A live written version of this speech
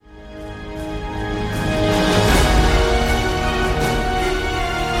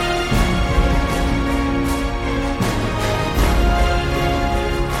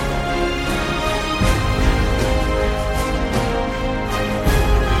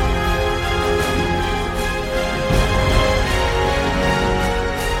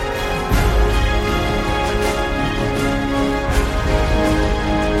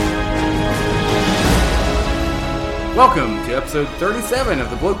Welcome to episode 37 of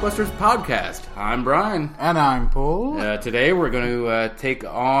the Blockbusters podcast. I'm Brian. And I'm Paul. Today we're going to take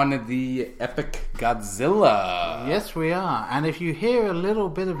on the epic Godzilla. Yes, we are. And if you hear a little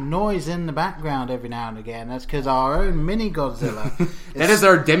bit of noise in the background every now and again, that's because our own mini Godzilla... That is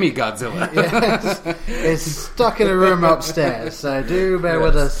our demi-Godzilla. Yes, is stuck in a room upstairs. So do bear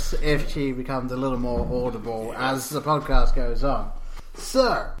with us if she becomes a little more audible as the podcast goes on.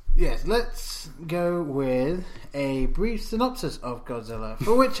 So, yes, let's go with a brief synopsis of Godzilla,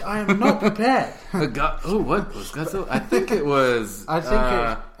 for which I am not prepared. What was Godzilla? I think it was I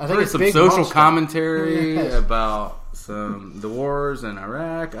think it's some big social monster. commentary Yes. about the wars in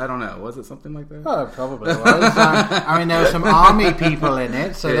Iraq. I don't know. Was it something like that? Oh, it probably was. I mean, there were some army people in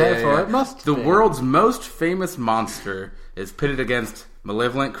it, so therefore it must The be. world's most famous monster is pitted against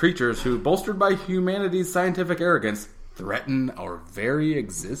malevolent creatures who, bolstered by humanity's scientific arrogance, threaten our very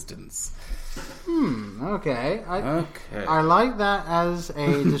existence. Okay. I like that as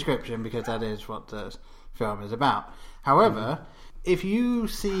a description because that is what the film is about. However, if you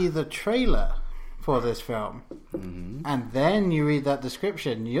see the trailer for this film and then you read that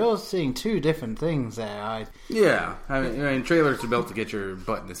description, you're seeing two different things there. I mean, trailers are built to get your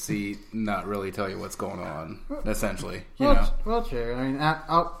butt in the seat, not really tell you what's going on, essentially. Well, true. I mean,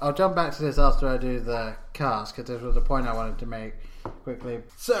 I'll jump back to this after I do the cast because this was the point I wanted to make quickly.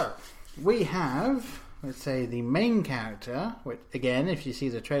 So, we have, let's say, the main character, which, again, if you see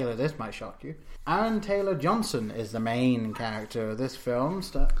the trailer, this might shock you. Aaron Taylor Johnson is the main character of this film.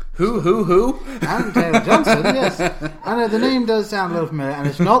 Who? Aaron Taylor Johnson, yes. I know, the name does sound a little familiar, and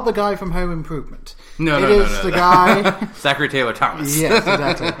it's not the guy from Home Improvement. No. It is the guy... Zachary Taylor Thomas. Yes,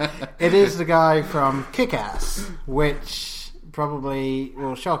 exactly. It is the guy from Kick-Ass, which probably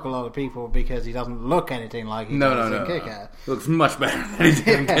will shock a lot of people because he doesn't look anything like he does in Kick-Ass. He looks much better than he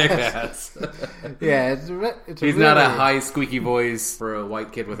did in Kick-Ass. Yeah, He's not a high squeaky voice for a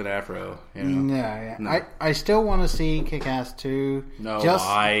white kid with an afro. You know? No. I still want to see Kick-Ass 2. No,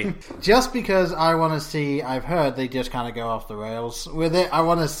 why? Just because I want to see... I've heard they just kind of go off the rails with it. I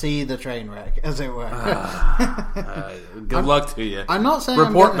want to see the train wreck, as it were. Good luck to you. I'm not saying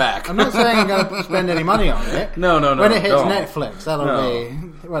Report back. I'm not saying I'm going to spend any money on it. No. When it hits don't. Netflix, that'll be...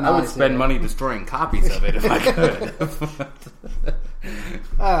 When I would spend money destroying copies of it if I could.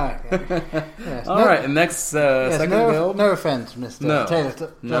 Okay. Yes, Alright, and next second build? No offense, Mr. Taylor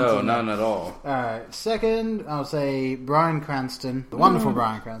Johnson. No, none at all. Alright, second, I'll say Bryan Cranston, the wonderful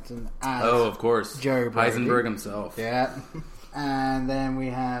Bryan Cranston, as of course. Joe Brady. Heisenberg himself. Yeah. And then we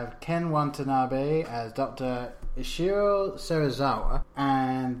have Ken Watanabe as Dr. Ishiro Serizawa.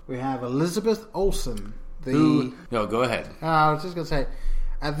 And we have Elizabeth Olsen. No, go ahead. I was just going to say,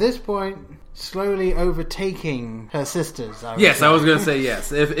 at this point, slowly overtaking her sisters. I was going to say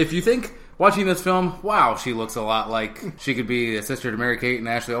yes. If you think watching this film, wow, she looks a lot like she could be a sister to Mary-Kate and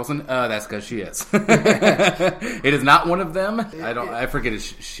Ashley Olsen, that's because she is. It is not one of them. I forget, is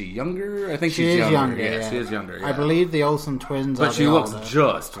she younger? I think she's younger. Yeah, she is younger. Yeah. I believe the Olsen twins are But she looks older.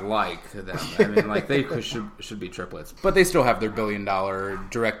 just like them. I mean, like, they should be triplets. But they still have their billion-dollar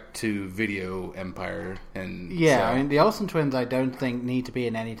direct-to-video empire. And I mean, the Olsen twins I don't think need to be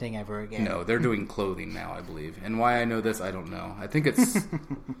in anything ever again. No, they're doing clothing now, I believe. And why I know this, I don't know. I think it's...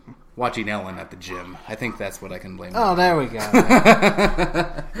 watching Ellen at the gym. I think that's what I can blame. Oh, there we go.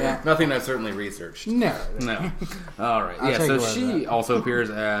 Yeah. Nothing I've certainly researched. No. All right. Yeah, so she also appears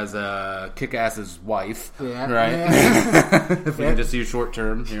as Kick-Ass's wife. Yeah. Right? Yeah. If we can just use short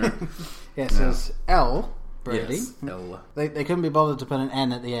term here. Yes, it's L. Brady. Yes, L. They couldn't be bothered to put an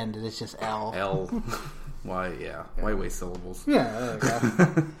N at the end. It's just L. L. Why, yeah. Why waste syllables? Yeah, there we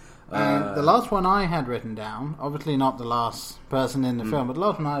go. The last one I had written down, obviously not the last person in the film, but the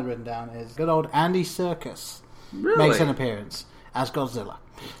last one I had written down is good old Andy Serkis. Really? Makes an appearance as Godzilla.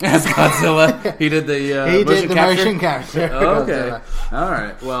 As Godzilla? He did the motion capture. Oh, okay. All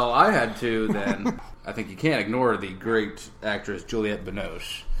right. Well, I had to then. I think you can't ignore the great actress Juliette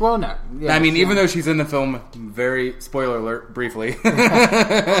Binoche. Well, no. Yes, I mean, even though she's in the film, very, spoiler alert, briefly.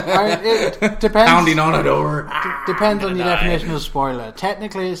 It depends. Pounding on a door. Depends on your definition of spoiler.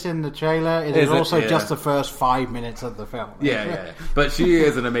 Technically, it's in the trailer. It is also just the first 5 minutes of the film. Yeah. But she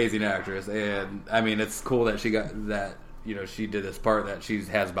is an amazing actress. And, I mean, it's cool that she got that. You know, she did this part that she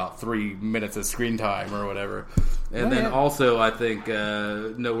has about 3 minutes of screen time or whatever. And then also, I think,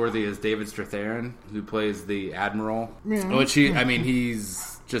 noteworthy is David Strathairn, who plays the Admiral. Yeah. Which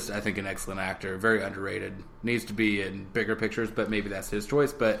he's just, I think, an excellent actor. Very underrated. Needs to be in bigger pictures, but maybe that's his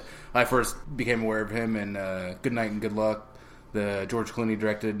choice. But I first became aware of him in Good Night and Good Luck, the George Clooney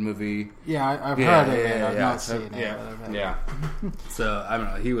directed movie. Yeah, I've heard of it. I've not seen it. Yeah. So, I don't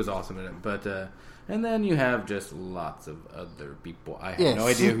know. He was awesome in it. But... And then you have just lots of other people. I have no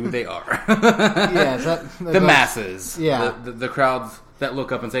idea who they are. The masses. Yeah. The crowds that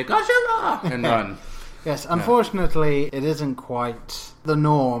look up and say, Godzilla! And run. Yes, unfortunately, it isn't quite the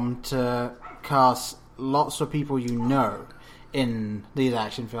norm to cast lots of people you know in these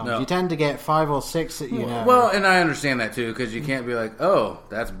action films. No. You tend to get 5 or 6 that you know. Well, and I understand that too, because you can't be like, oh,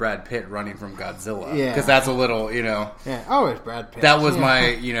 that's Brad Pitt running from Godzilla. Yeah. Because that's a little, Yeah. Oh, it's Brad Pitt. That was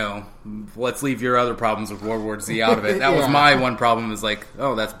my, let's leave your other problems with World War Z out of it. That was my one problem, is like,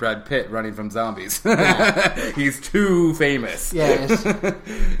 oh, that's Brad Pitt running from zombies. He's too famous. Yeah,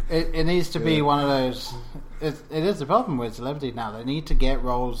 it needs to be one of those... It is the problem with celebrities now. They need to get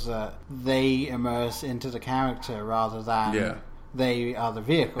roles that they immerse into the character rather than they are the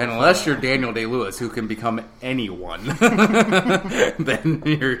vehicle. And unless you're Daniel Day-Lewis, who can become anyone, then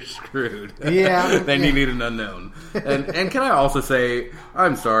you're screwed. Yeah. Then you need an unknown. And can I also say,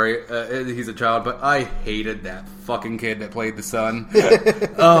 I'm sorry, he's a child, but I hated that fucking kid that played the son.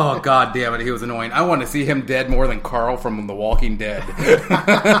 Oh, god damn it, he was annoying. I want to see him dead more than Carl from The Walking Dead.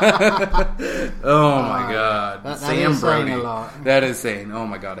 Oh my god. That Sam is Brody. saying a lot. That is saying, oh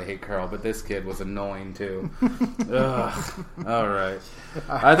my god, I hate Carl, but this kid was annoying too. Ugh. All right.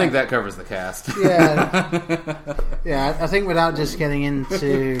 I think that covers the cast. Yeah, I think without just getting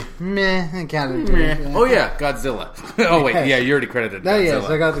into categories. Yeah. Oh yeah, Godzilla. Oh wait, yeah, you already credited Godzilla. No, yes,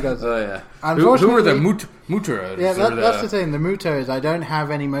 I got the Godzilla. Oh yeah. Unfortunately, who were the Muteros? Yeah, that's the thing. The Mutos, I don't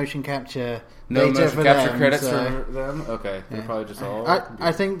have any motion capture no data motion for capture them, credits so. for them? Okay, they're probably just all...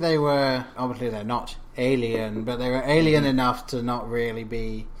 I think they were, obviously they're not alien, but they were alien enough to not really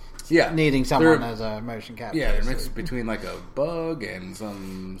be needing someone as a motion capture. Yeah, they're mixed between like a bug and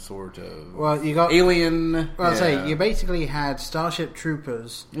some sort of... Well, you got... alien... Well, I'll say, you basically had Starship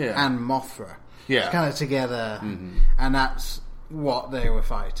Troopers and Mothra. Yeah. Kind of together, and that's what they were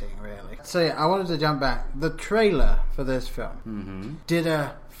fighting, really. So I wanted to jump back. The trailer for this film did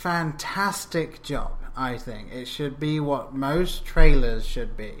a fantastic job, I think. It should be what most trailers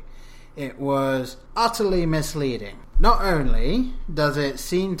should be. It was utterly misleading. Not only does it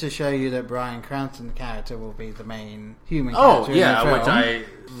seem to show you that Bryan Cranston's character will be the main human character in the film, which I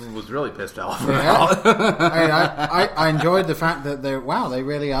was really pissed off about. I enjoyed the fact that they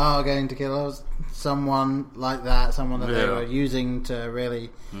really are going to kill someone like that, someone that they were using to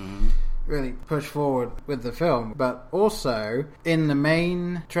really push forward with the film. But also, in the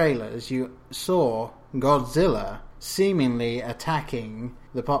main trailers, you saw Godzilla seemingly attacking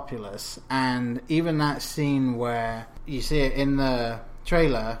the populace, and even that scene where you see it in the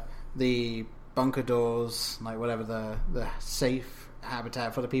trailer, the bunker doors, like whatever the safe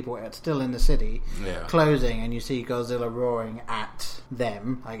habitat for the people still in the city, closing, and you see Godzilla roaring at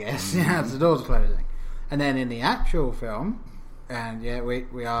them, I guess, as the doors are closing. And then in the actual film, and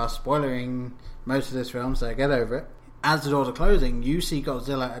we are spoiling most of this film, so get over it, as the doors are closing, you see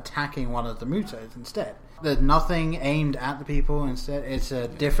Godzilla attacking one of the Mutos instead. There's nothing aimed at the people. Instead, it's a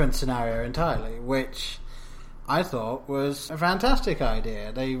different scenario entirely, which I thought was a fantastic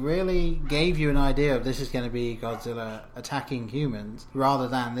idea. They really gave you an idea of this is going to be Godzilla attacking humans, rather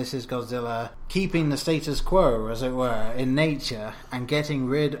than this is Godzilla keeping the status quo, as it were, in nature, and getting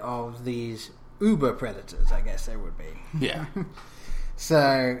rid of these uber predators, I guess they would be. Yeah.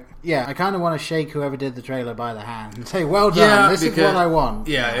 So, I kind of want to shake whoever did the trailer by the hand and say, well done, this is what I want.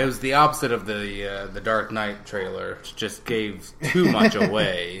 Yeah, it was the opposite of the Dark Knight trailer, which just gave too much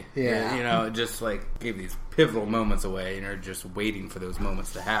away. It just like gave these pivotal moments away, and you're just waiting for those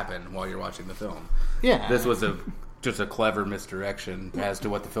moments to happen while you're watching the film. Yeah. This was just a clever misdirection as to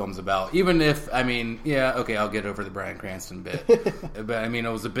what the film's about. Even if, I'll get over the Bryan Cranston bit. But,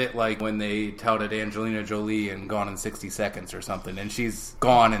 it was a bit like when they touted Angelina Jolie in Gone in 60 Seconds or something, and she's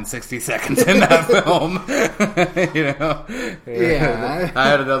gone in 60 seconds in that film. Yeah. I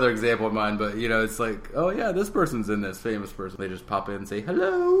had another example in mind, but, it's like, oh yeah, this person's in this, famous person. They just pop in and say,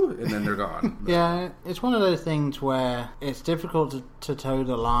 hello, and then they're gone. Yeah, it's one of those things where it's difficult to toe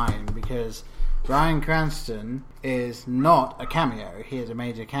the line, because Bryan Cranston is not a cameo. He is a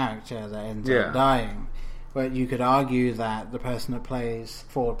major character that ends up dying. But you could argue that the person that plays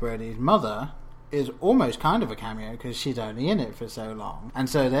Ford Brody's mother is almost kind of a cameo, because she's only in it for so long. And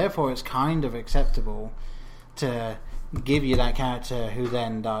so therefore it's kind of acceptable to give you that character who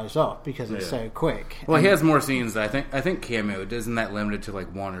then dies off, because it's so quick. Well, he has more scenes. I think cameo, isn't that limited to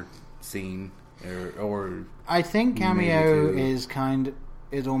like one scene? Or I think cameo is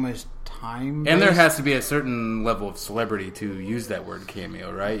almost time-based. And there has to be a certain level of celebrity to use that word cameo,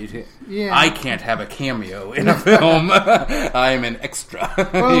 right? Yeah. I can't have a cameo in a film. I'm an extra.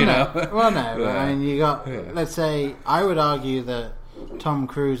 Well, no. You got, let's say, I would argue that Tom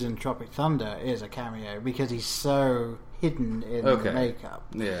Cruise in Tropic Thunder is a cameo because he's so hidden in the makeup.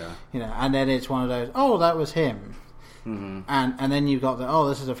 Yeah. And then it's one of those, oh, that was him. Mm-hmm. And then you've got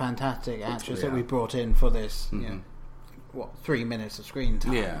this is a fantastic actress that we brought in for this, 3 minutes of screen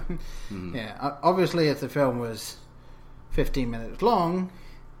time. Yeah. Mm-hmm. Yeah. Obviously, if the film was 15 minutes long,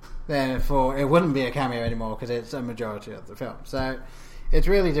 therefore it wouldn't be a cameo anymore because it's a majority of the film. So it's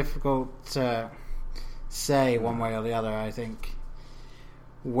really difficult to say one way or the other, I think,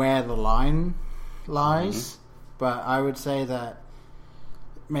 where the line lies. Mm-hmm. But I would say that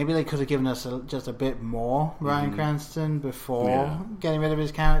maybe they could have given us just a bit more Bryan Cranston before getting rid of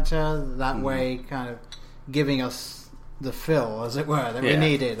his character. That way, kind of giving us the fill, as it were, that we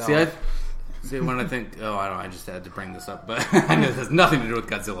needed. See, when I think, I just had to bring this up, but I know this has nothing to do with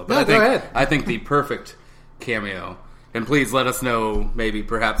Godzilla. But go ahead. I think the perfect cameo, and please let us know, maybe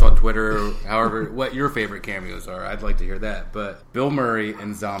perhaps on Twitter, or however, what your favorite cameos are. I'd like to hear that. But Bill Murray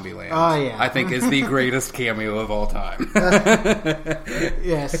in Zombieland, I think is the greatest cameo of all time.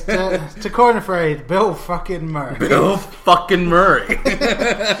 Yes, to coin a phrase, Bill fucking Murray. Bill fucking Murray.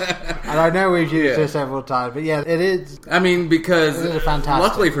 And I know we've used this several times, but it is. I mean, because it is fantastic.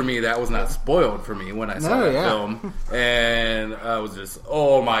 Luckily for me, that was not spoiled for me when I saw that film, and I was just,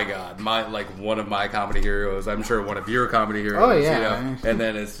 oh my god, one of my comedy heroes. I'm sure one of your comedy heroes. Oh yeah, and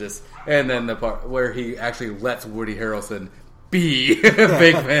then it's just, and then the part where he actually lets Woody Harrelson be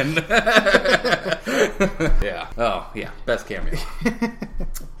Big Ben. Yeah. Oh yeah, best cameo.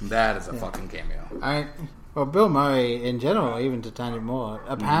 That is a fucking cameo. Well, Bill Murray in general, even to Tangent Moore,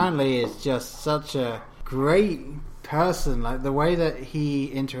 apparently is just such a great person. Like the way that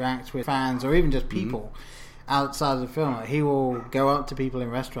he interacts with fans or even just people outside of the film. Like, he will go up to people in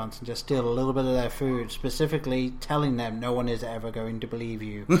restaurants and just steal a little bit of their food, specifically telling them no one is ever going to believe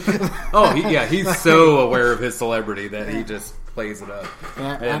you. He's so aware of his celebrity that he just plays it up.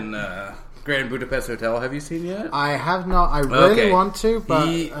 Yeah, and Grand Budapest Hotel, have you seen yet? I have not. I really want to, but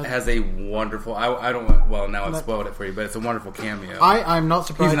he has a wonderful. I don't want. Well, now I've spoiled it for you, but it's a wonderful cameo. I'm not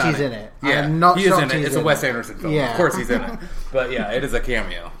surprised he's in it. Yeah, I'm not he is in it. He's it's a Wes Anderson film. Yeah. Of course he's in it. But yeah, it is a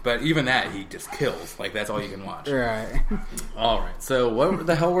cameo. But even that, he just kills. Like that's all you can watch. Right. All right. So what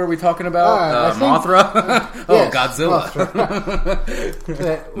the hell were we talking about? Mothra. Yes, Godzilla.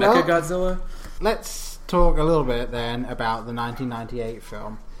 Mecha Godzilla. Let's talk a little bit then about the 1998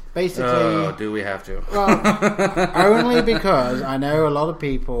 film. Basically, do we have to? Well, only because I know a lot of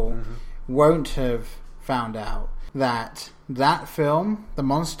people won't have found out that film, the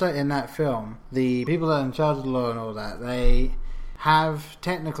monster in that film, the people that are in charge of the law and all that, they have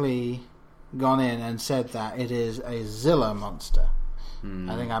technically gone in and said that it is a Zilla monster.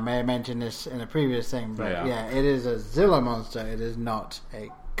 I think I may have mentioned this in a previous thing, but it is a Zilla monster. It is not a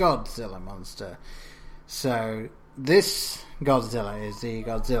Godzilla monster. So this Godzilla is the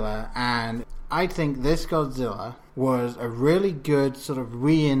Godzilla, and I think this Godzilla was a really good sort of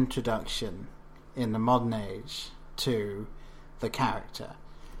reintroduction in the modern age to the character.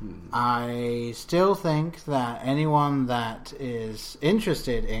 I still think that anyone that is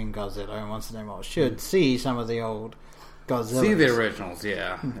interested in Godzilla and wants to know more should see some of the old Godzilla. See the originals,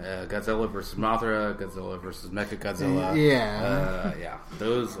 Godzilla vs. Mothra, Godzilla vs. Mechagodzilla.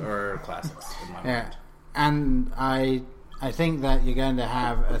 Those are classics in my mind. And I think that you're going to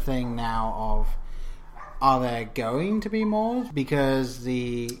have a thing now of, are there going to be more? Because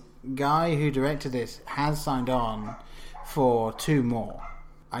the guy who directed this has signed on for 2 more.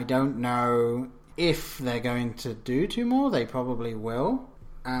 I don't know if they're going to do 2 more. They probably will.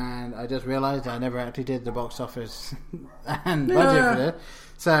 And I just realised I never actually did the box office and budget for this.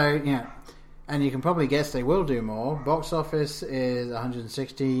 So, and you can probably guess they will do more. Box office is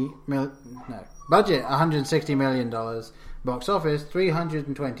budget $160 million. Box office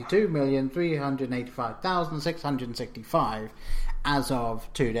 $322,385,665 as of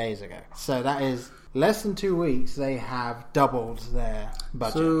 2 days ago. So that is less than 2 weeks. They have doubled their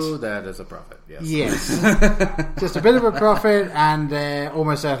budget. So that is a profit. Yes. Yes, just a bit of a profit, and they're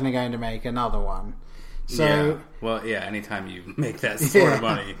almost certainly going to make another one. So, anytime you make that sort of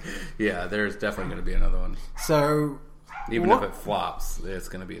money, there's definitely going to be another one. So, even if it flops, it's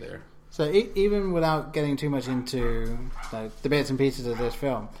going to be there. So, even without getting too much into the bits and pieces of this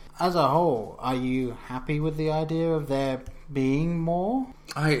film, as a whole, are you happy with the idea of there being more?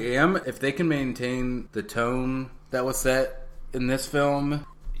 I am. If they can maintain the tone that was set in this film,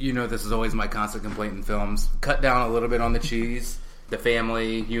 this is always my constant complaint in films. Cut down a little bit on the cheese. The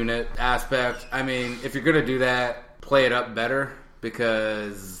family unit aspect. I mean, if you're going to do that, play it up better,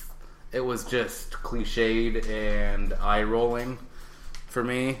 because it was just cliched and eye-rolling for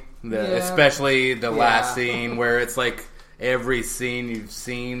me. Especially the last scene where it's like, every scene you've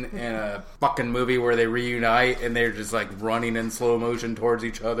seen in a fucking movie where they reunite and they're just like running in slow motion towards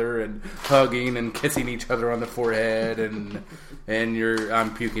each other and hugging and kissing each other on the forehead and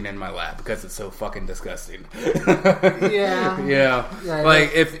I'm puking in my lap because it's so fucking disgusting. Yeah.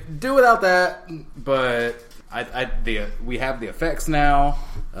 Like if do without that, but we have the effects now.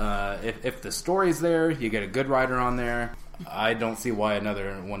 If the story's there, you get a good writer on there. I don't see why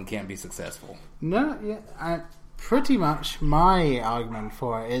another one can't be successful. No, yeah, pretty much my argument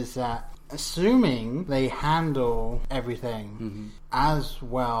for it is that assuming they handle everything as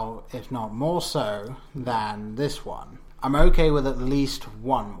well, if not more so, than this one, I'm okay with at least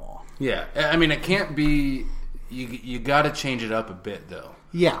one more. Yeah, I mean, it can't be... You got to change it up a bit, though.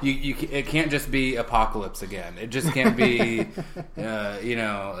 Yeah. It can't just be Apocalypse again. It just can't be,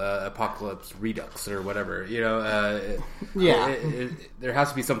 Apocalypse Redux or whatever. There has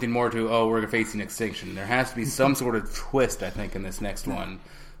to be something more to, we're facing extinction. There has to be some sort of twist, I think, in this next one,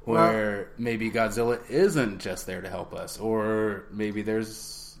 where maybe Godzilla isn't just there to help us. Or maybe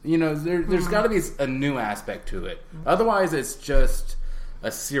there's got to be a new aspect to it. Otherwise, it's just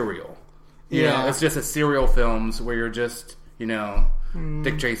a serial. You know, it's just a serial films where you're just,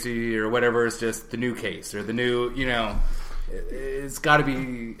 Dick Tracy or whatever is just the new case or the new, it's got to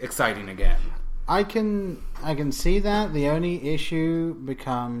be exciting again. I can see that. The only issue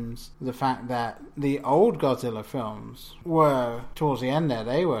becomes the fact that the old Godzilla films were, towards the end there,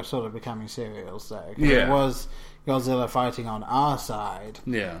 they were sort of becoming serials though. Yeah. It was Godzilla fighting on our side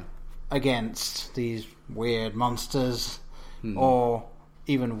against these weird monsters or...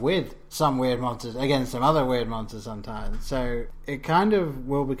 even with some weird monsters against some other weird monsters sometimes. So it kind of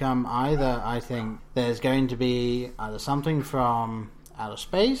will become either, I think, there's going to be either something from outer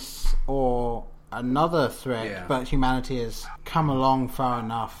space or another threat, but humanity has come along far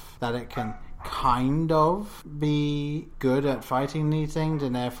enough that it can kind of be good at fighting these things,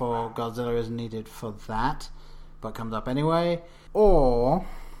 and therefore Godzilla isn't needed for that, but comes up anyway. Or...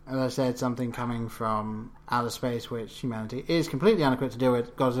 as I said, something coming from outer space which humanity is completely unequipped to deal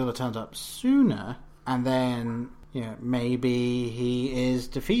with. Godzilla turns up sooner, and then maybe he is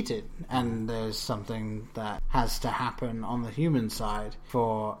defeated, and there's something that has to happen on the human side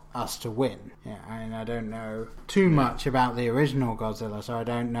for us to win. I don't know too much about the original Godzilla, so I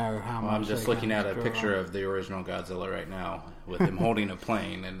don't know how much. I'm just looking at a picture of the original Godzilla right now with him holding a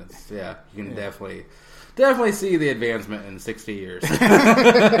plane, and it's you can definitely see the advancement in 60 years.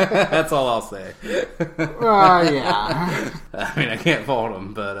 That's all I'll say. Yeah. I mean, I can't fault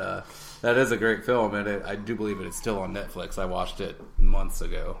him, but that is a great film, and I do believe it's still on Netflix. I watched it months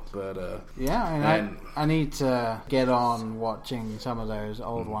ago, but I need to get on watching some of those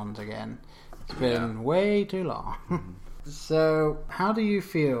old ones again. It's been way too long. So, how do you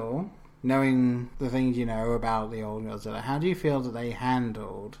feel, knowing the things you know about the old Godzilla, how do you feel that they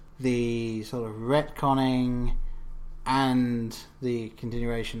handled the sort of retconning and the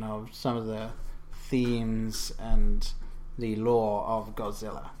continuation of some of the themes and the lore of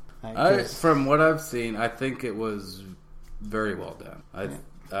Godzilla? From what I've seen, I think it was very well done.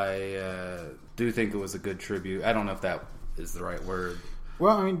 I do think it was a good tribute. I don't know if that is the right word.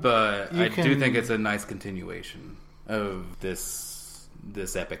 Well, I mean, but I do think it's a nice continuation of this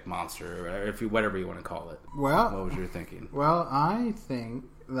epic monster, or whatever you want to call it. Well, what was your thinking? Well, I think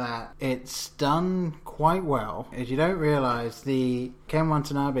that it's done quite well. If you don't realize, the Ken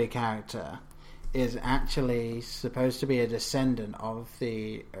Watanabe character is actually supposed to be a descendant of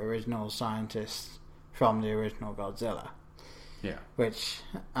the original scientists from the original Godzilla. Yeah. Which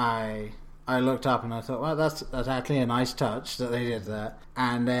I looked up and I thought, well, that's actually a nice touch that they did that.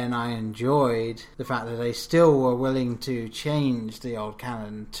 And then I enjoyed the fact that they still were willing to change the old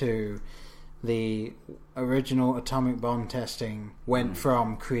canon to the original atomic bomb testing went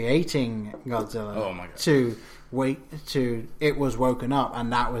from creating Godzilla to it was woken up,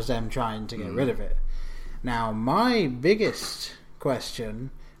 and that was them trying to get rid of it. Now, my biggest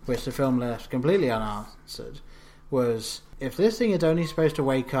question, which the film left completely unanswered, was if this thing is only supposed to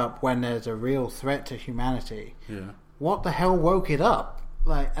wake up when there's a real threat to humanity, what the hell woke it up?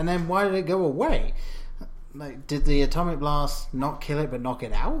 And then why did it go away? Did the atomic blast not kill it but knock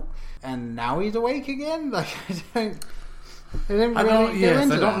it out? And now he's awake again? I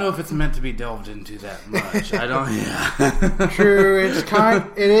don't know if it's meant to be delved into that much. True,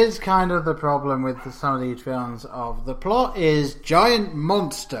 it is kind of the problem with some of these films of the plot is giant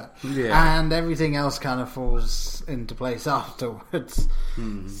monster, and everything else kind of falls into place afterwards.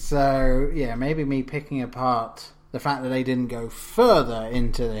 So maybe me picking apart the fact that they didn't go further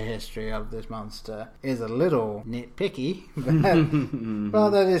into the history of this monster is a little nitpicky, but well,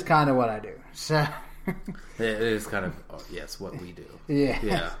 that is kind of what I do. So It is kind of, what we do.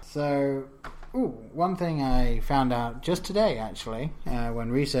 Yeah. So, one thing I found out just today, actually,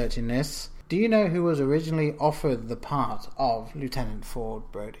 when researching this. Do you know who was originally offered the part of Lieutenant Ford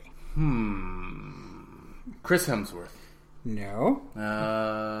Brody? Chris Hemsworth. No.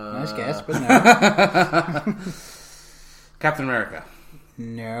 Nice guess, but no. Captain America.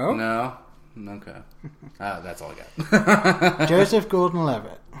 No. No? Okay. That's all I got. Joseph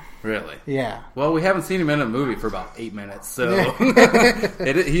Gordon-Levitt. Really? Yeah. Well, we haven't seen him in a movie for about 8 minutes, so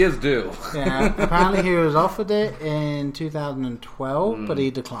he is due. Yeah. Apparently he was offered it in 2012, but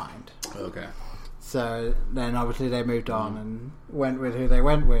he declined. Okay. So then obviously they moved on and went with who they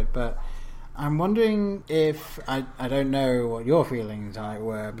went with, but I'm wondering if, I don't know what your feelings on it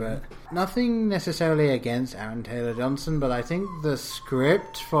were, but nothing necessarily against Aaron Taylor-Johnson, but I think the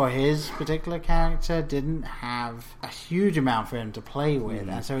script for his particular character didn't have a huge amount for him to play with,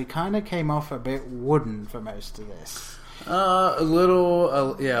 and so he kind of came off a bit wooden for most of this. A little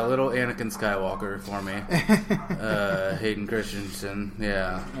Anakin Skywalker for me. Hayden Christensen,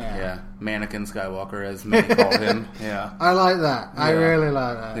 yeah. Mannequin Skywalker, as many call him. Yeah, I like that. I really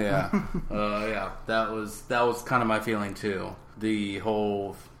like that. Yeah, that was kind of my feeling too. The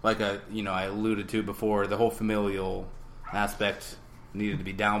whole, I alluded to before, the whole familial aspect needed to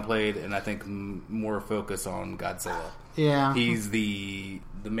be downplayed, and I think more focus on Godzilla. Yeah, he's the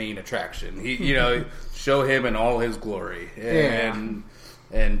main attraction. He, show him in all his glory, and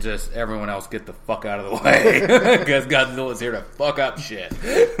just everyone else get the fuck out of the way because Godzilla's here to fuck up shit,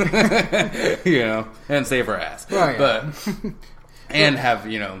 and save her ass. Right, but and have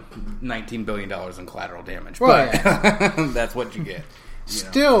 $19 billion in collateral damage. Right, but that's what you get.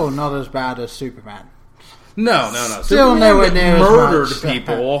 Still not as bad as Superman. No. Still nowhere near murdered as much.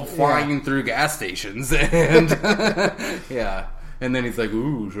 people flying through gas stations, and and then he's like,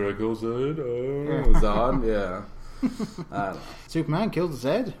 "Ooh, should I kill Zed? Zod?" Yeah. I don't know. Superman killed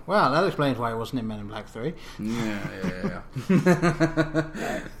Zed? Well, that explains why he wasn't in Men in Black 3. Yeah.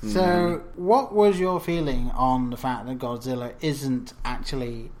 So, what was your feeling on the fact that Godzilla isn't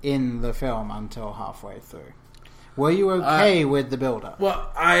actually in the film until halfway through? Were you okay with the build-up?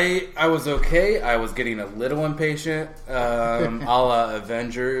 Well, I was okay. I was getting a little impatient, a la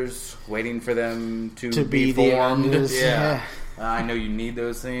Avengers, waiting for them to be formed. The Avengers. Yeah. I know you need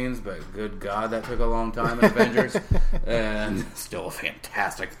those scenes, but good God, that took a long time in Avengers. And still a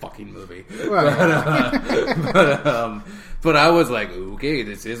fantastic fucking movie. Right. But I was like, okay,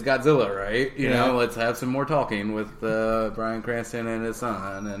 this is Godzilla, right? Let's have some more talking with Bryan Cranston and his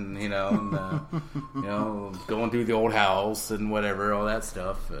son, and going through the old house and whatever, all that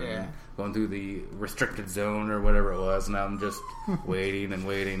stuff. And going through the restricted zone or whatever it was, and I'm just waiting and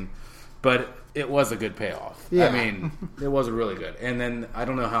waiting. But it was a good payoff. Yeah. I mean, it was really good. And then I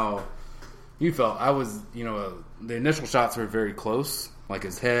don't know how you felt. I was, the initial shots were very close, like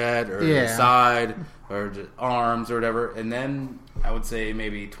his head or his side or just arms or whatever. And then I would say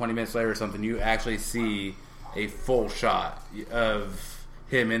maybe 20 minutes later or something, you actually see a full shot of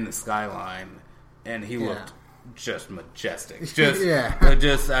him in the skyline, and he looked just majestic. Just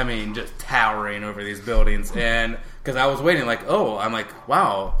towering over these buildings. And because I was waiting, I'm like,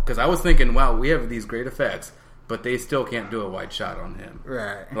 wow. Because I was thinking, wow, we have these great effects, but they still can't do a wide shot on him.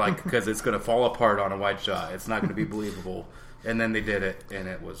 Right. Because it's going to fall apart on a wide shot. It's not going to be believable. And then they did it, and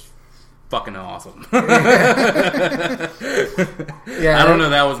it was fucking awesome. I don't know.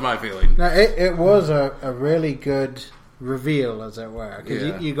 That was my feeling. No, it was a really good reveal, as it were.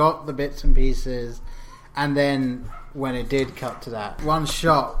 Because you got the bits and pieces, and then when it did cut to that one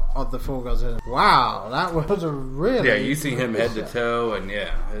shot of the full Godzilla, wow, that was a really... Yeah, you see him head to toe, and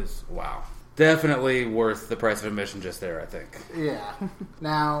it's wow. Definitely worth the price of admission just there, I think. Yeah.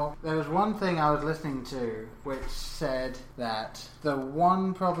 Now, there was one thing I was listening to which said that the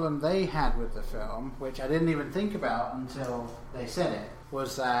one problem they had with the film, which I didn't even think about until they said it,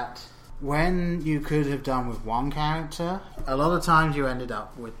 was that when you could have done with one character, a lot of times you ended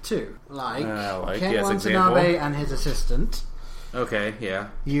up with two. Ken Watanabe and his assistant. Okay, yeah.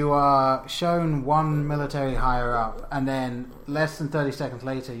 You are shown one military higher up, and then less than 30 seconds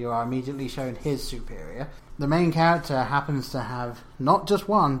later you are immediately shown his superior. The main character happens to have not just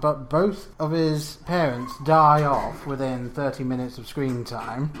one, but both of his parents die off within 30 minutes of screen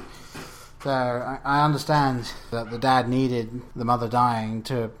time. So I understand that the dad needed the mother dying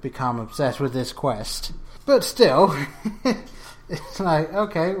to become obsessed with this quest. But still, it's like,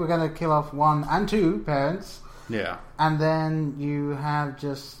 okay, we're going to kill off one and two parents. Yeah. And then you have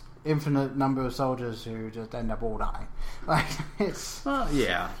just infinite number of soldiers who just end up all dying. Like, it's...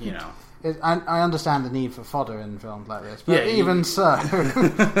 yeah, you know. I understand the need for fodder in films like this, but even so,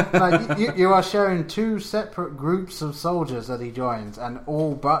 like you are showing two separate groups of soldiers that he joins, and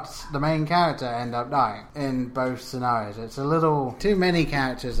all but the main character end up dying in both scenarios. It's a little too many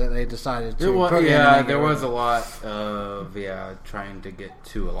characters that they decided to put in. Yeah, there was a lot of trying to get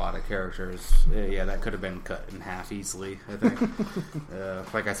to a lot of characters. Yeah, that could have been cut in half easily, I think.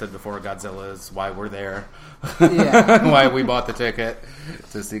 Like I said before, Godzilla is why we're there. Yeah. Why we bought the ticket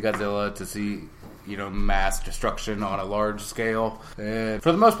to see Godzilla, to see, you know, mass destruction on a large scale. And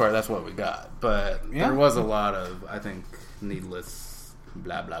for the most part, that's what we got. But there was a lot of, I think, needless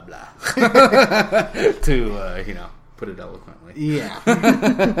blah, blah, blah. To, you know, put it eloquently. Yeah.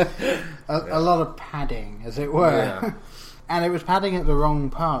 a lot of padding, as it were. Yeah. And it was padding at the wrong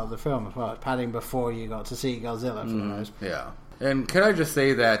part of the film as well. It's padding before you got to see Godzilla for those. Yeah. And can I just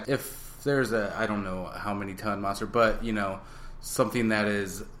say that if there's I don't know how many ton monster, but, you know, something that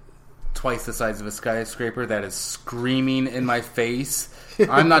is twice the size of a skyscraper that is screaming in my face,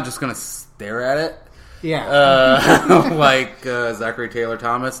 I'm not just going to stare at it. Yeah. Like Zachary Taylor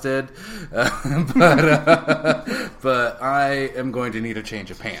Thomas did. But I am going to need a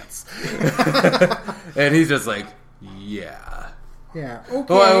change of pants. And he's just like, yeah. Yeah.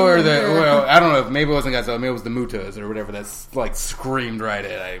 Okay. Well, I don't know. Maybe it wasn't Godzilla. Maybe it was the Mutas or whatever that's like screamed right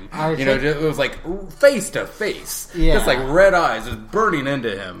at him. It was like face to face. Yeah. Just like red eyes just burning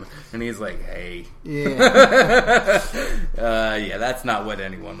into him. And he's like, hey. Yeah. Yeah, that's not what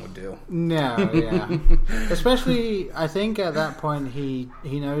anyone would do. No, yeah. Especially, I think at that point he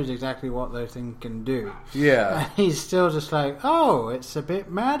knows exactly what those things can do. Yeah. And he's still just like, oh, it's a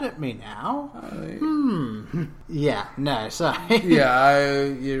bit mad at me now. Yeah, no, sorry. Yeah,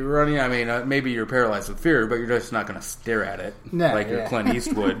 you're running. I mean, maybe you're paralyzed with fear, but you're just not going to stare at it like you're Clint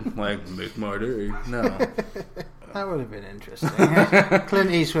Eastwood. Like, make my day. No. That would have been interesting.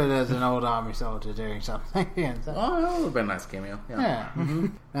 Clint Eastwood as an old army soldier doing something. Oh, that would have been a nice cameo. Yeah. Mm-hmm.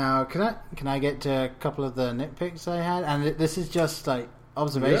 Now, can I get to a couple of the nitpicks I had? And this is just like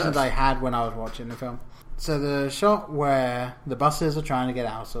observations I had when I was watching the film. So the shot where the buses are trying to get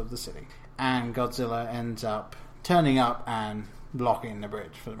out of the city, and Godzilla ends up turning up and blocking the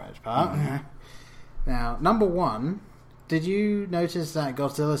bridge for the most part. Mm-hmm. Now, number one, did you notice that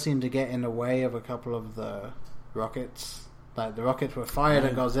Godzilla seemed to get in the way of a couple of the rockets? Like, the rockets were fired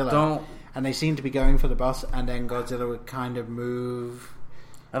at Godzilla, and they seemed to be going for the bus, and then Godzilla would kind of move.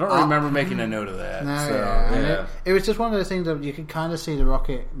 I don't remember making a note of that. No, so, yeah. It was just one of those things that you could kind of see the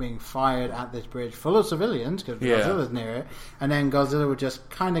rocket being fired at this bridge full of civilians, because Godzilla's near it, and then Godzilla would just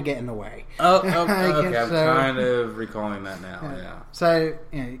kind of get in the way. Oh, okay. I'm kind of recalling that now, yeah. So,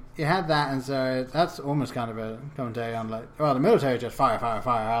 you had that, and so that's almost kind of a commentary on, like, well, the military just fire,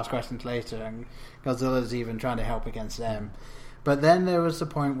 ask questions later, and Godzilla's even trying to help against them. But then there was the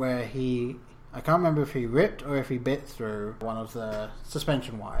point where I can't remember if he ripped or if he bit through one of the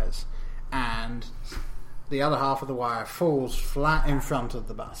suspension wires, and the other half of the wire falls flat in front of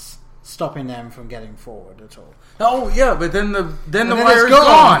the bus, stopping them from getting forward at all. Oh yeah, but then the wire is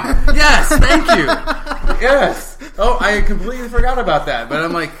gone. Yes, thank you. Yes. Oh, I completely forgot about that. But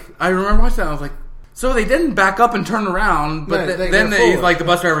I'm like, I remember watching that. I was like, so they didn't back up and turn around, but then the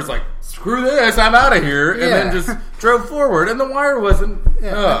bus driver's like, screw this, I'm out of here, and then just drove forward, and the wire wasn't.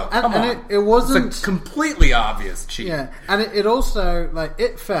 Yeah. Come on. It wasn't. It's a completely obvious cheat. Yeah, and it also, like,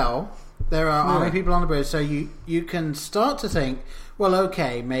 it fell. There are army people on the bridge, so you can start to think, well,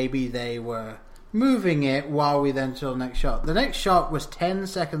 okay, maybe they were moving it while we then saw the next shot. The next shot was 10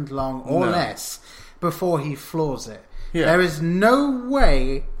 seconds long or less before he floors it. Yeah. There is no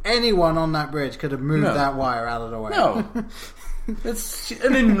way anyone on that bridge could have moved that wire out of the way. No. It's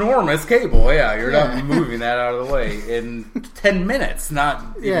an enormous cable, You're not moving that out of the way in 10 minutes,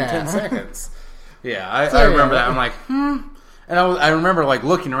 not even 10 seconds. Yeah, I remember that. I'm like, And I remember, like,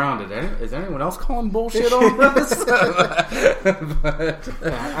 looking around. Is anyone else calling bullshit on this?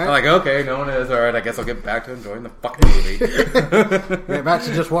 I'm like, okay, no one is. All right, I guess I'll get back to enjoying the fucking movie. Get back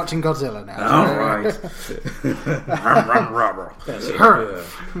to just watching Godzilla now. All right.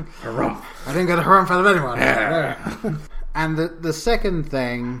 I didn't get a harumph out of anyone. And the second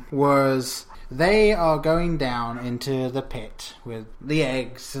thing was, they are going down into the pit with the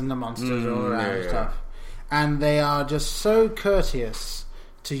eggs and the monsters all around and stuff. And they are just so courteous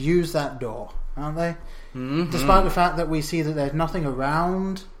to use that door, aren't they? Mm-hmm. Despite the fact that we see that there's nothing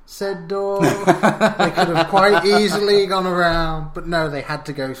around said door. They could have quite easily gone around, but no, they had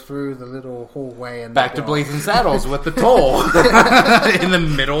to go through the little hallway and back to Blazing Saddles with the toll in the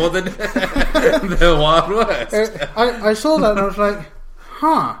middle of the Wild West. I saw that and I was like,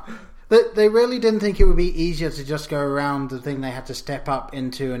 They really didn't think it would be easier to just go around the thing they had to step up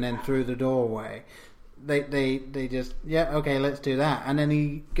into and then through the doorway. They just, okay, let's do that. And then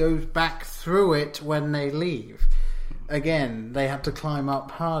he goes back through it when they leave. Again, they have to climb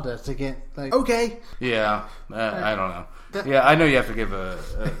up harder to get, okay. Yeah, I don't know. Yeah, I know you have to give a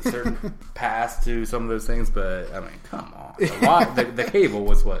certain pass to some of those things, but, I mean, come on. The cable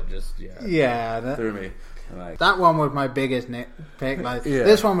was what just, threw me. That one was my biggest nitpick.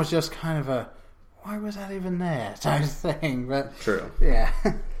 This one was just kind of a, why was that even there type of thing. But, true. Yeah.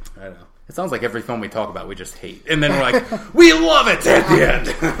 I know. It sounds like every film we talk about we just hate. And then we're like, we love it at the end.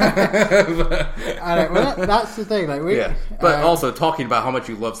 That's the thing. But also, talking about how much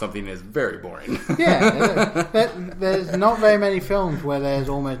you love something is very boring. There's not very many films where there's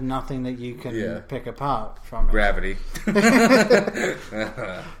almost nothing that you can pick apart from it. Gravity. That's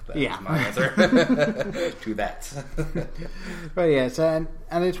my answer to that. But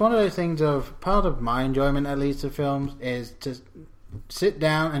and it's one of those things of, part of my enjoyment, at least, of films, is to sit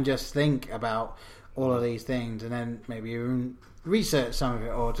down and just think about all of these things, and then maybe even research some of it,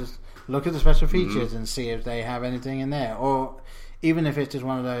 or just look at the special features and see if they have anything in there, or even if it's just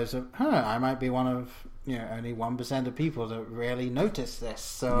one of those of, I might be one of only 1% of people that really notice this.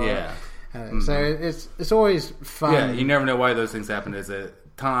 So so it's always fun. Yeah, you never know why those things happen. Is it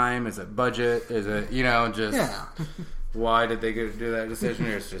time? Is it budget? Is it why did they get to do that decision?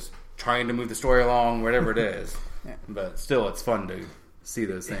 Or it's just trying to move the story along, whatever it is. Yeah. But still, it's fun to see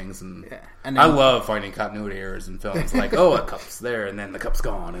those things, and then, I love finding continuity errors in films. Like, a cup's there, and then the cup's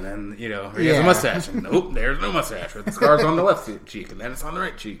gone, and then he has a mustache, and nope, there's no mustache, or the scar's on the left cheek, and then it's on the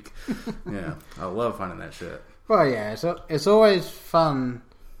right cheek. Yeah, I love finding that shit. Well, so it's always fun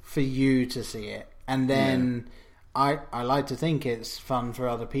for you to see it, and then I like to think it's fun for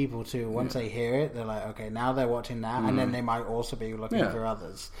other people too. Once they hear it, they're like, okay, now they're watching that, and then they might also be looking for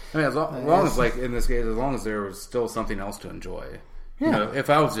others. I mean, as long as, like, in this case, as long as there was still something else to enjoy. Yeah. If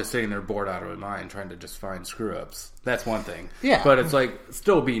I was just sitting there bored out of my mind trying to just find screw-ups, that's one thing. Yeah. But it's like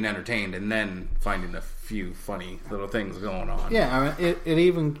still being entertained and then finding a few funny little things going on. Yeah, I mean, it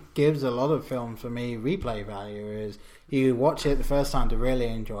even gives a lot of films, for me, replay value. Is you watch it the first time to really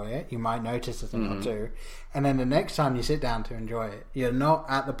enjoy it, you might notice a thing or two, and then the next time you sit down to enjoy it, you're not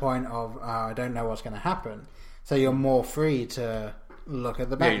at the point of, I don't know what's going to happen, so you're more free to look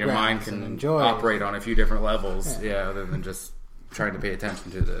at the background. Your mind can enjoy operate on a few different levels, other than just trying to pay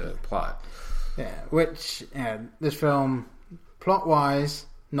attention to the plot. Yeah, which this film, plot-wise,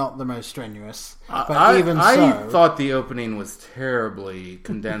 not the most strenuous. But I thought the opening was terribly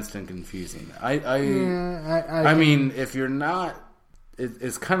condensed and confusing. I mean, if you're not,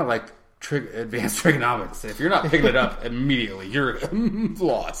 it's kind of like advanced trigonometrics. If you're not picking it up immediately, you're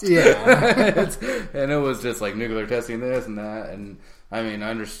lost. Yeah, and it was just like nuclear testing this and that, and I mean,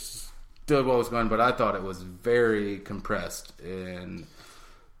 I understood what was going on, but I thought it was very compressed, and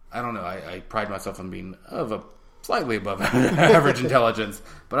I don't know. I pride myself on being of a slightly above average intelligence,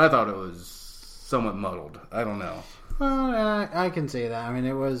 but I thought it was somewhat muddled. I don't know. Well, I can see that. I mean,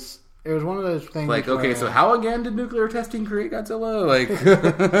 it was one of those things. Like, okay, so how again did nuclear testing create Godzilla? Like,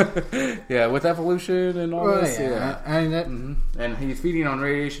 with evolution and all this. I mean, and he's feeding on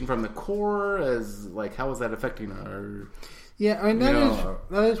radiation from the core. As like, how is that affecting our? Yeah, I mean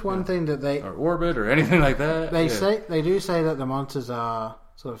that is one thing that they or orbit or anything like that. They do say that the monsters are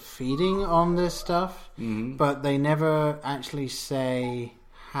sort of feeding on this stuff, but they never actually say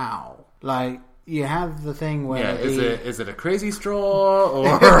how. Like, you have the thing where is it a crazy straw or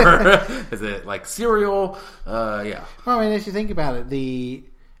is it like cereal? Well, I mean, if you think about it, the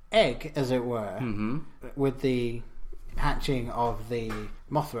egg, as it were, with the hatching of the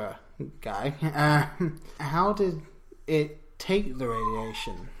Mothra guy, how did it take the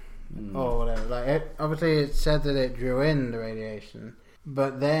radiation or whatever? Like, obviously it said that it drew in the radiation,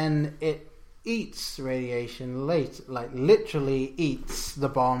 but then it eats radiation late, like literally eats the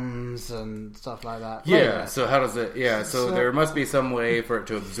bombs and stuff like that. Yeah, so how does it... Yeah, so there must be some way for it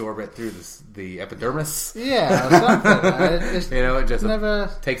to absorb it through the epidermis. Yeah, something. It just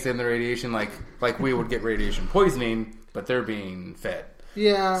never takes in the radiation like we would get radiation poisoning, but they're being fed.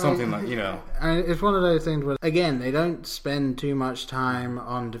 Yeah. Something like, And it's one of those things where, again, they don't spend too much time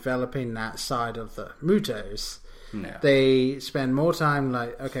on developing that side of the Mutos. No. They spend more time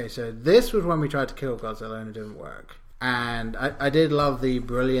like, okay, so this was when we tried to kill Godzilla and it didn't work. And I did love the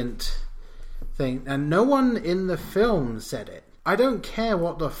brilliant thing. And no one in the film said it. I don't care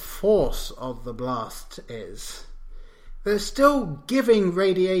what the force of the blast is. They're still giving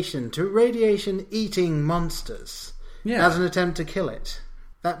radiation to radiation-eating monsters. Yeah. As an attempt to kill it.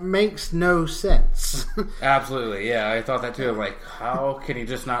 that makes no sense. Absolutely, yeah. I thought that too. Like, how can he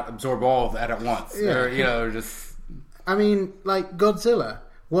just not absorb all of that at once? Yeah. Or, just... I mean, like, Godzilla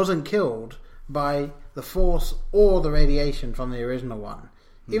wasn't killed by the force or the radiation from the original one.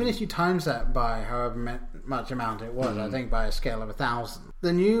 Even if you times that by however much amount it was, I think by a scale of 1,000.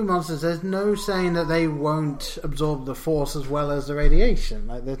 The new monsters, there's no saying that they won't absorb the force as well as the radiation.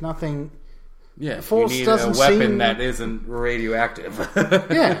 Like, there's nothing... Yeah, the force you need doesn't a weapon seem... that isn't radioactive.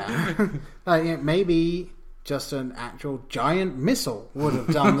 Yeah. Like, maybe just an actual giant missile would have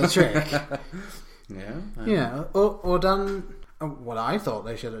done the trick. Yeah. Or done... What I thought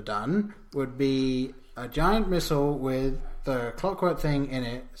they should have done would be a giant missile with the clockwork thing in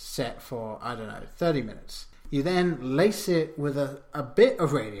it set for, 30 minutes. You then lace it with a bit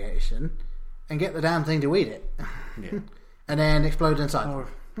of radiation and get the damn thing to eat it. Yeah. And then explode inside.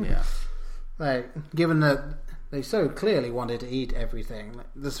 Yeah. Like, given that they so clearly wanted to eat everything. Like,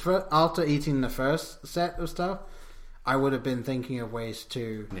 after eating the first set of stuff, I would have been thinking of ways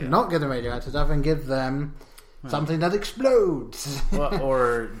to not give them radioactive stuff and give them something that explodes. Well,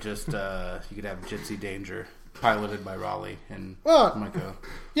 or just, you could have Gypsy Danger, piloted by Raleigh and Miko.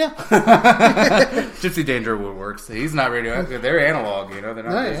 Yeah. Gypsy Danger would work. So he's not radioactive. They're analog, they're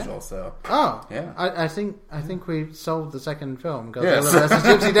not digital, so. Oh. Yeah. I think we solved the second film. Godzilla versus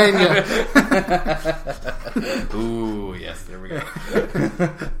Gypsy Danger. Ooh, yes, there we go.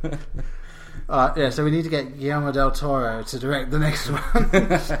 So we need to get Guillermo del Toro to direct the next one.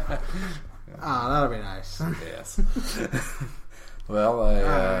 That'll be nice. Yes. Well,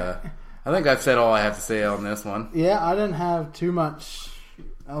 I think I've said all I have to say on this one. Yeah, I don't have too much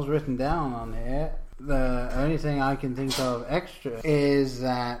else written down on here. The only thing I can think of extra is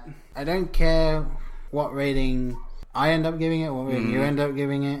that I don't care what rating I end up giving it, what rating you end up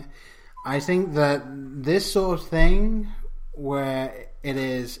giving it. I think that this sort of thing, where it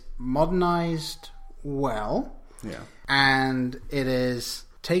is modernized well, and it is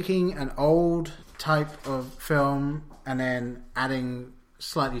taking an old type of film and then adding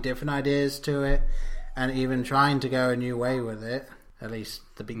slightly different ideas to it, and even trying to go a new way with it. At least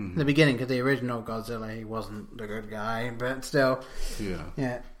the beginning, because the original Godzilla, he wasn't the good guy, but still.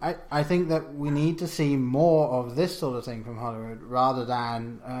 Yeah. I think that we need to see more of this sort of thing from Hollywood, rather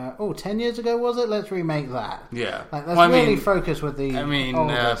than 10 years ago was it? Let's remake that. Yeah. Like, let's really focus with the.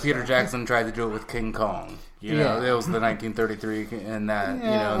 Peter Jackson tried to do it with King Kong. It was the 1933 and that,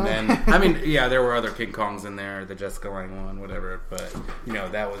 and then, there were other King Kongs in there, the Jessica Lange one, whatever, but,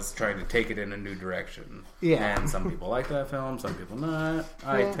 that was trying to take it in a new direction. Yeah. And some people like that film, some people not.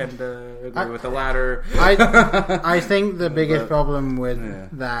 I tend to agree with the latter. I think the biggest problem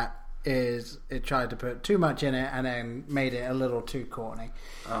with that is it tried to put too much in it and then made it a little too corny.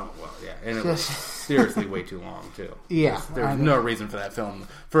 Oh, well, yeah. And it was seriously way too long, too. Yeah. There's no reason for that film.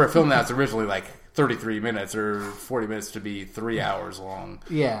 For a film that's originally like 33 minutes or 40 minutes to be 3 hours long.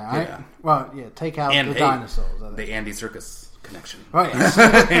 Take out the dinosaurs. The Andy Serkis connection. Oh, yes.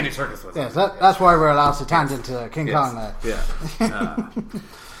 Andy Serkis was that's why we're allowed to tangent to King Kong there. Yeah.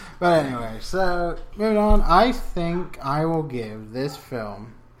 But anyway, so moving on, I think I will give this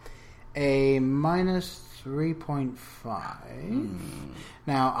film a minus 3.5.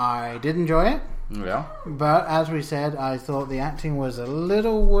 Now, I did enjoy it. Yeah. But as we said, I thought the acting was a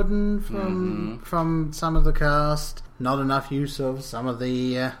little wooden from some of the cast. Not enough use of some of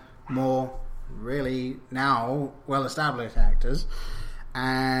the more really now well-established actors.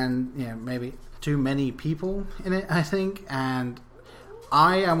 And, maybe too many people in it, I think. And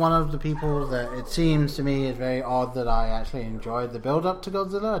I am one of the people that it seems to me is very odd that I actually enjoyed the build-up to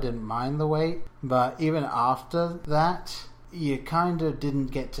Godzilla. I didn't mind the wait. But even after that, you kind of didn't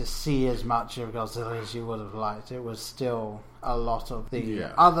get to see as much of Godzilla as you would have liked. It was still a lot of the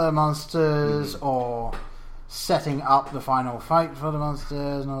other monsters or setting up the final fight for the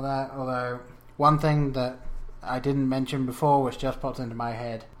monsters and all that. Although, one thing that I didn't mention before, which just popped into my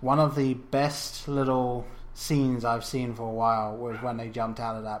head, one of the best little scenes I've seen for a while was when they jumped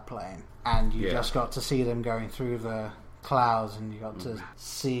out of that plane. And you just got to see them going through the clouds, and you got to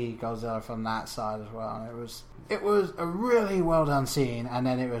see Godzilla from that side as well. And it was a really well done scene, and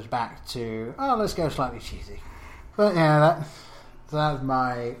then it was back to let's go slightly cheesy. But that's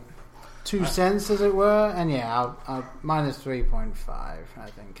my 2 cents, as it were. And I'll minus 3.5, I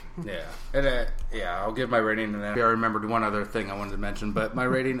think. I'll give my rating. And I remembered one other thing I wanted to mention, but my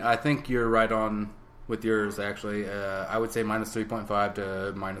rating, I think you're right on with yours. Actually, I would say minus 3.5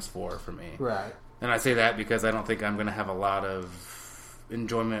 to minus 4 for me. Right. And I say that because I don't think I'm going to have a lot of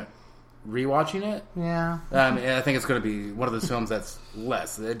enjoyment rewatching it. Yeah. I think it's going to be one of those films that's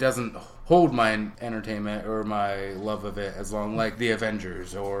less. It doesn't hold my entertainment or my love of it as long, like The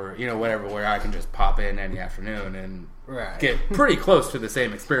Avengers or, whatever, where I can just pop in any afternoon and get pretty close to the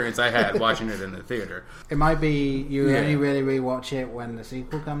same experience I had watching it in the theater. It might be you only really rewatch it when the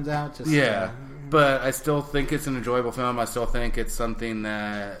sequel comes out. But I still think it's an enjoyable film. I still think it's something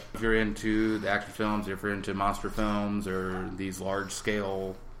that if you're into the action films, if you're into monster films or these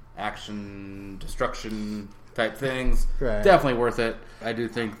large-scale action, destruction type things, definitely worth it. I do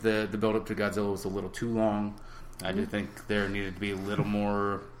think the build-up to Godzilla was a little too long. I do think there needed to be a little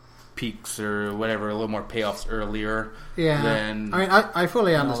more peaks or whatever, a little more payoffs earlier. Yeah. I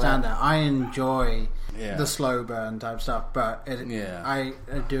fully understand that. I enjoy the slow burn type stuff, but I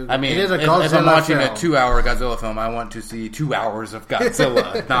do. I mean, it is a Godzilla if I'm watching film. a 2-hour Godzilla film, I want to see 2 hours of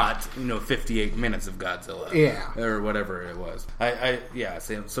Godzilla, not 58 minutes of Godzilla, or whatever it was.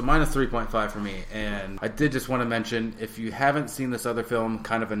 So minus 3.5 for me. And I did just want to mention, if you haven't seen this other film,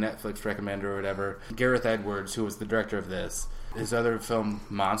 kind of a Netflix recommender or whatever, Gareth Edwards, who was the director of this. His other film,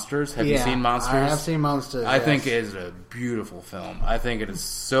 Monsters. Have you seen Monsters? I have seen Monsters. I think it is a beautiful film. I think it is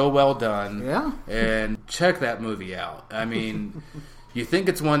so well done. Yeah. And check that movie out. I mean, you think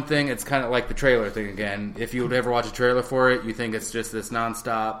it's one thing. It's kind of like the trailer thing again. If you would ever watch a trailer for it, you think it's just this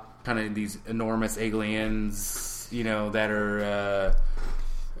nonstop, kind of these enormous aliens, that are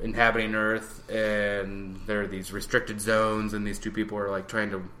inhabiting Earth, and there are these restricted zones, and these two people are like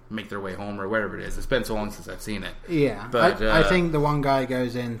trying to make their way home or whatever it is. It's been so long since I've seen it. Yeah, but I think the one guy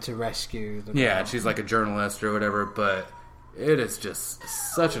goes in to rescue the girl. She's like a journalist or whatever, but it is just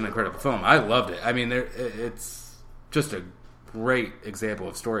such an incredible film. I loved it. I mean, it's just a great example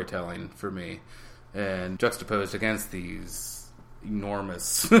of storytelling for me, and juxtaposed against these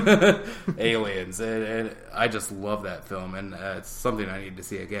enormous aliens, and I just love that film, and it's something I need to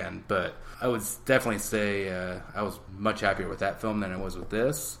see again. But I would definitely say I was much happier with that film than I was with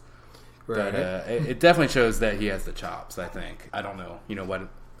this. But it definitely shows that he has the chops. I think. I don't know, what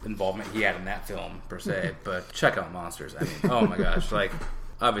involvement he had in that film per se, but check out Monsters. I mean, oh my gosh, like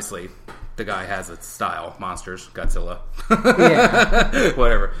obviously the guy has a style. Monsters, Godzilla,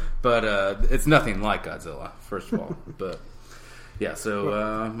 whatever. But it's nothing like Godzilla, first of all. But yeah,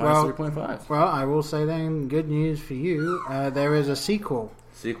 so minus 3.5. Well, I will say then, good news for you. There is a sequel.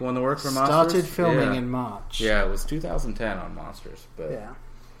 Sequel in the works for Monsters? Started filming in March. Yeah, it was 2010 on Monsters. But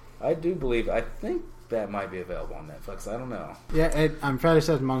I think that might be available on Netflix. I don't know. Yeah, I'm fairly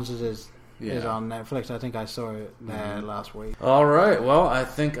certain Monsters is on Netflix. I think I saw it there last week. All right. Well, I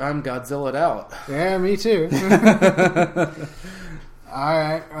think I'm Godzilla'd out. Yeah, me too. All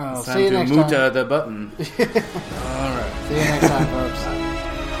right. Well, it's see you time next to time. the button. All right. See you next time, folks.